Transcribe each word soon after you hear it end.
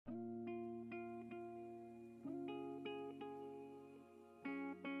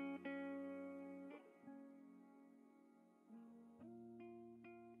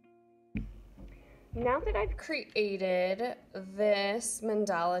Now that I've created this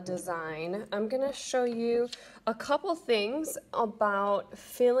mandala design, I'm going to show you a couple things about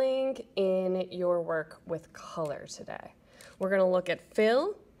filling in your work with color today. We're going to look at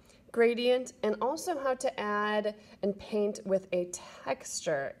fill, gradient, and also how to add and paint with a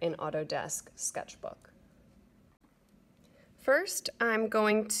texture in Autodesk Sketchbook. First, I'm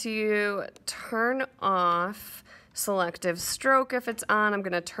going to turn off selective stroke if it's on. I'm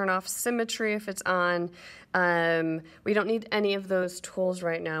going to turn off symmetry if it's on. We don't need any of those tools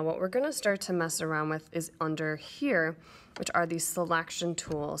right now. What we're going to start to mess around with is under here, which are these selection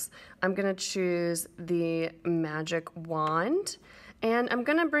tools. I'm going to choose the magic wand, and I'm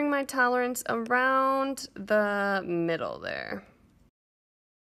going to bring my tolerance around the middle there.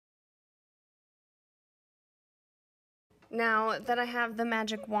 Now that I have the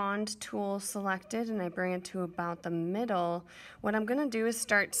magic wand tool selected and I bring it to about the middle, what I'm going to do is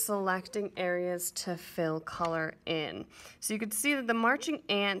start selecting areas to fill color in. So you can see that the marching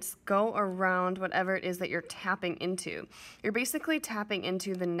ants go around whatever it is that you're tapping into. You're basically tapping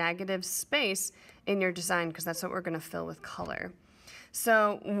into the negative space in your design because that's what we're going to fill with color.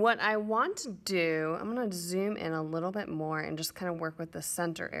 So what I want to do, I'm going to zoom in a little bit more and just kind of work with the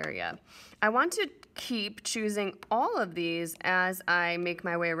center area. I want to keep choosing all of these as I make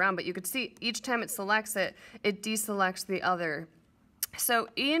my way around, but you could see each time it selects it, it deselects the other. So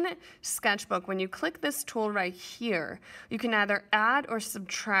in Sketchbook, when you click this tool right here, you can either add or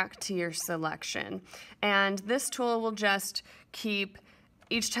subtract to your selection. And this tool will just keep,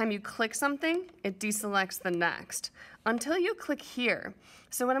 each time you click something, it deselects the next until you click here.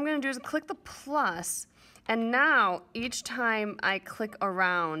 So what I'm going to do is click the plus, and now each time I click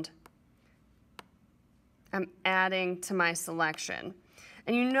around, I'm adding to my selection.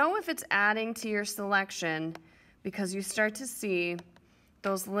 And you know if it's adding to your selection because you start to see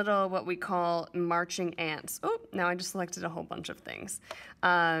those little, what we call marching ants. Oh, now I just selected a whole bunch of things.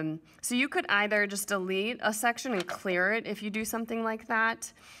 So you could either just delete a section and clear it if you do something like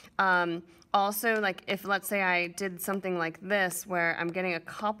that. Also, like if let's say I did something like this where I'm getting a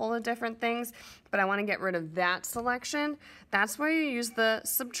couple of different things, but I want to get rid of that selection, that's where you use the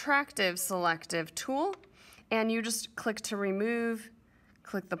subtractive selective tool, and you just click to remove,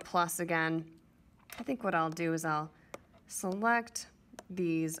 click the plus again. I think what I'll do is I'll select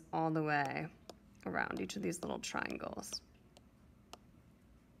these all the way around each of these little triangles.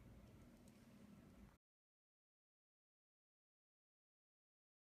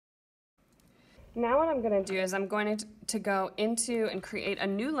 Now what I'm going to do is I'm going to go into and create a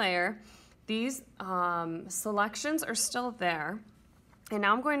new layer. These selections are still there. And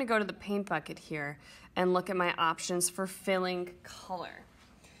now I'm going to go to the paint bucket here and look at my options for filling color.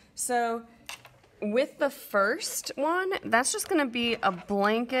 So with the first one, that's just going to be a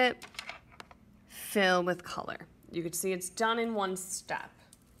blanket fill with color. You can see it's done in one step.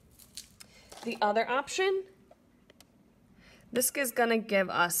 The other option, this is going to give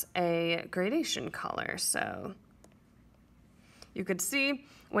us a gradation color. So you could see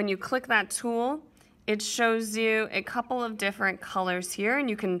when you click that tool, it shows you a couple of different colors here, and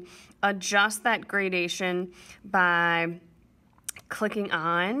you can adjust that gradation by clicking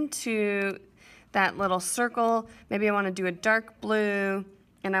on to that little circle. Maybe I want to do a dark blue,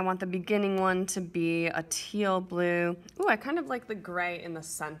 and I want the beginning one to be a teal blue. Ooh, I kind of like the gray in the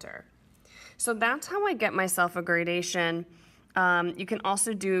center. So that's how I get myself a gradation. You can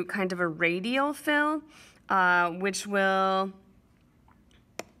also do kind of a radial fill, which will,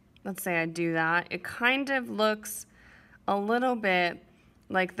 let's say I do that. It kind of looks a little bit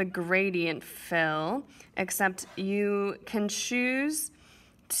like the gradient fill, except you can choose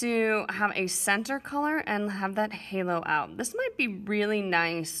to have a center color and have that halo out. This might be really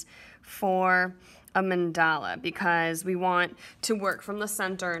nice for a mandala because we want to work from the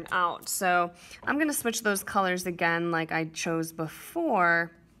center and out. So I'm going to switch those colors again like I chose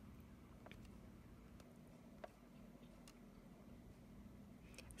before.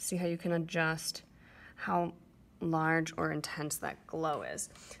 See how you can adjust how large or intense that glow is.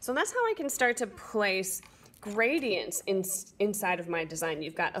 So that's how I can start to place gradients inside of my design.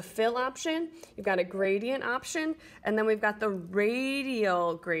 You've got a fill option, you've got a gradient option, and then we've got the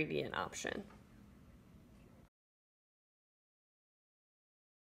radial gradient option.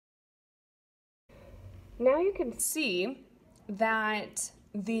 Now you can see that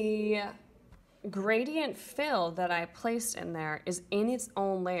the gradient fill that I placed in there is in its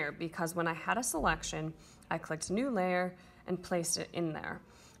own layer because when I had a selection, I clicked new layer and placed it in there.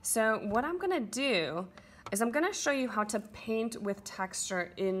 So what I'm going to do is I'm going to show you how to paint with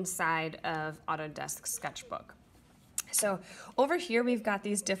texture inside of Autodesk Sketchbook. So over here, we've got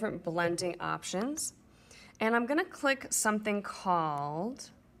these different blending options, and I'm gonna click something called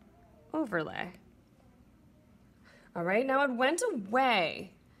overlay. All right, now it went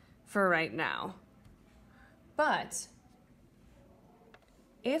away for right now, but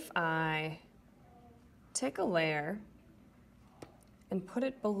if I take a layer and put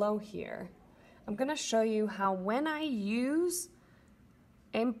it below here, I'm gonna show you how when I use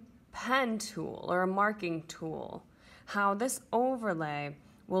a pen tool or a marking tool, how this overlay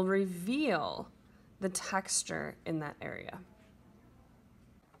will reveal the texture in that area.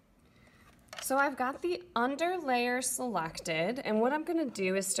 So I've got the under layer selected, and what I'm gonna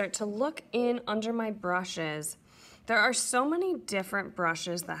do is start to look in under my brushes. There are so many different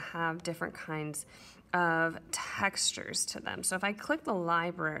brushes that have different kinds of textures to them. So if I click the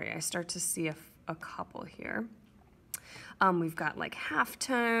library, I start to see a couple here. We've got like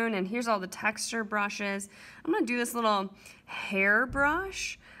halftone, and here's all the texture brushes. I'm gonna do this little hair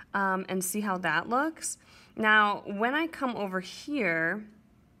brush and see how that looks. Now, when I come over here,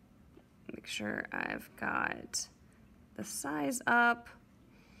 make sure I've got the size up.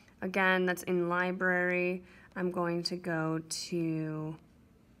 Again, that's in library. I'm going to go to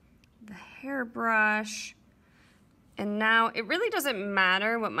the hairbrush. And now it really doesn't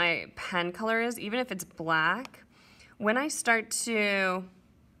matter what my pen color is, even if it's black. When I start to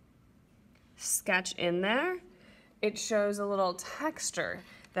sketch in there, it shows a little texture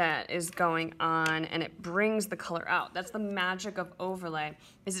that is going on, and it brings the color out. That's the magic of overlay,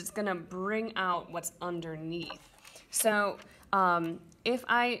 is it's gonna bring out what's underneath. So if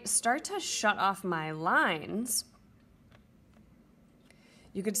I start to shut off my lines,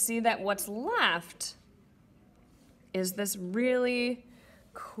 you could see that what's left is this really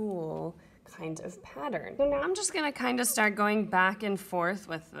cool kind of pattern. So now I'm just gonna kind of start going back and forth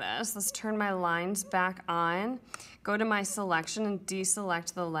with this. Let's turn my lines back on, go to my selection and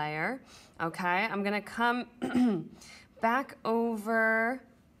deselect the layer. Okay, I'm gonna come back over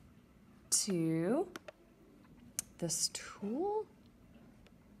to this tool,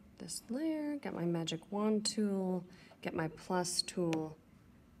 this layer, get my magic wand tool, get my plus tool,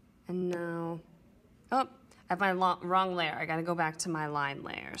 and now, oh, I have my wrong layer. I gotta go back to my line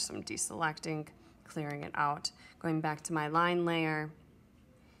layer. So I'm deselecting, clearing it out, going back to my line layer.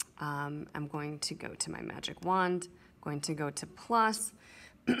 I'm going to go to my magic wand, going to go to plus.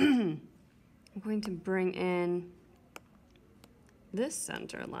 I'm going to bring in this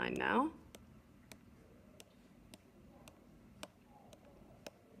center line now.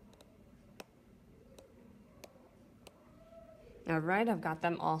 All right, I've got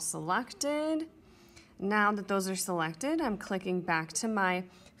them all selected. Now that those are selected, I'm clicking back to my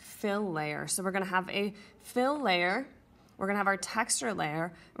fill layer. So we're gonna have a fill layer, we're gonna have our texture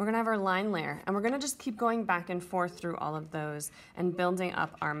layer, we're gonna have our line layer, and we're gonna just keep going back and forth through all of those and building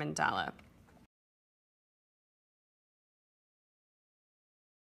up our mandala.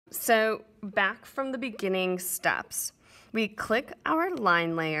 So back from the beginning steps, we click our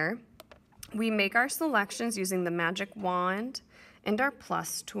line layer, we make our selections using the magic wand and our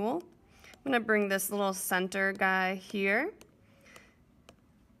plus tool. I'm gonna bring this little center guy here.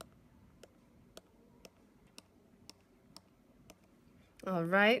 All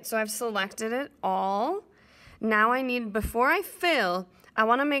right, so I've selected it all. Now I need, before I fill, I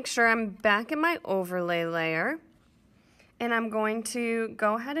wanna make sure I'm back in my overlay layer, and I'm going to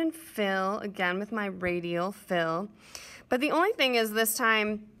go ahead and fill again with my radial fill. But the only thing is this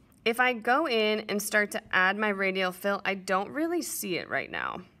time, if I go in and start to add my radial fill, I don't really see it right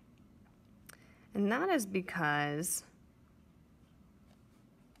now. And that is because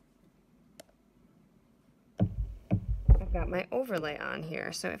I've got my overlay on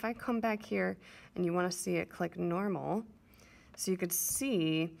here. So if I come back here and you want to see it, click normal. So you could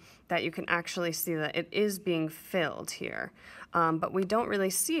see that you can actually see that it is being filled here. But we don't really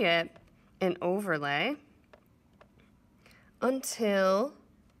see it in overlay until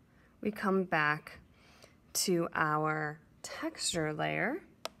we come back to our texture layer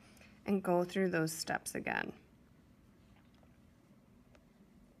and go through those steps again.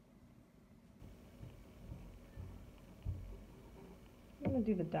 I'm gonna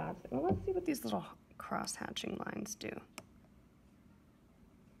do the dots. Well, let's see what these little cross-hatching lines do.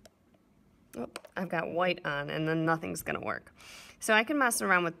 Oh, I've got white on and then nothing's gonna work. So I can mess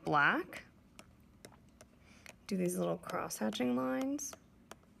around with black, do these little cross-hatching lines.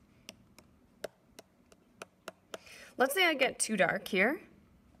 Let's say I get too dark here.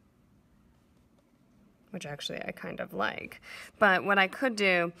 which actually I kind of like. But what I could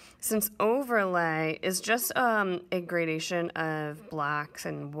do, since overlay is just a gradation of blacks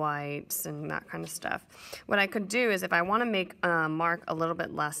and whites and that kind of stuff, what I could do is if I want to make a mark a little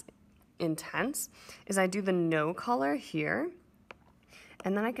bit less intense, is I do the no color here,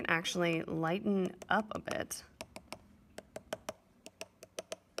 and then I can actually lighten up a bit.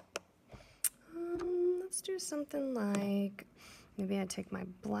 Let's do something like, maybe I take my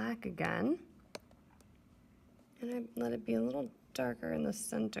black again, and I let it be a little darker in the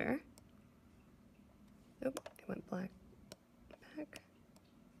center. Oop, it went black back.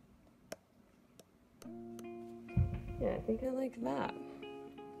 Yeah, I think I like that.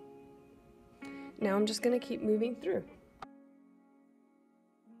 Now I'm just going to keep moving through.